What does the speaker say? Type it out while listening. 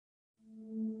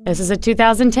This is a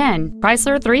 2010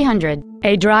 Chrysler 300,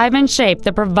 a drive and shape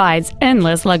that provides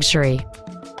endless luxury.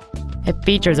 It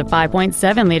features a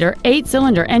 5.7-liter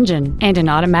 8-cylinder engine and an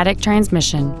automatic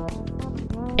transmission.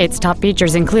 Its top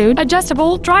features include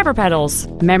adjustable driver pedals,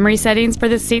 memory settings for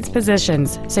the seat's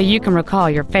positions so you can recall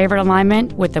your favorite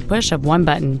alignment with the push of one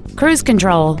button, cruise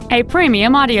control, a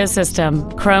premium audio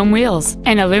system, chrome wheels,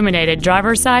 an illuminated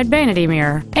driver's side vanity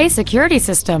mirror, a security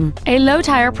system, a low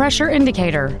tire pressure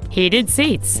indicator, heated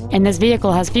seats, and this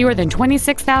vehicle has fewer than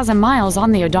 26,000 miles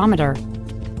on the odometer.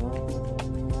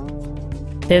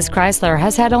 This Chrysler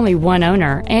has had only one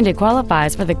owner and it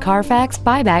qualifies for the Carfax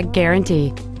buyback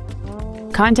guarantee.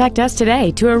 Contact us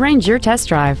today to arrange your test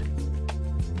drive.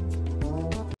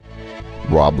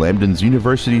 Rob Lambdin's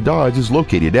University Dodge is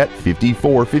located at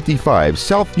 5455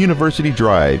 South University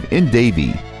Drive in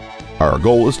Davie. Our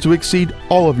goal is to exceed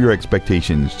all of your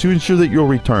expectations to ensure that you'll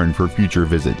return for future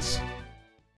visits.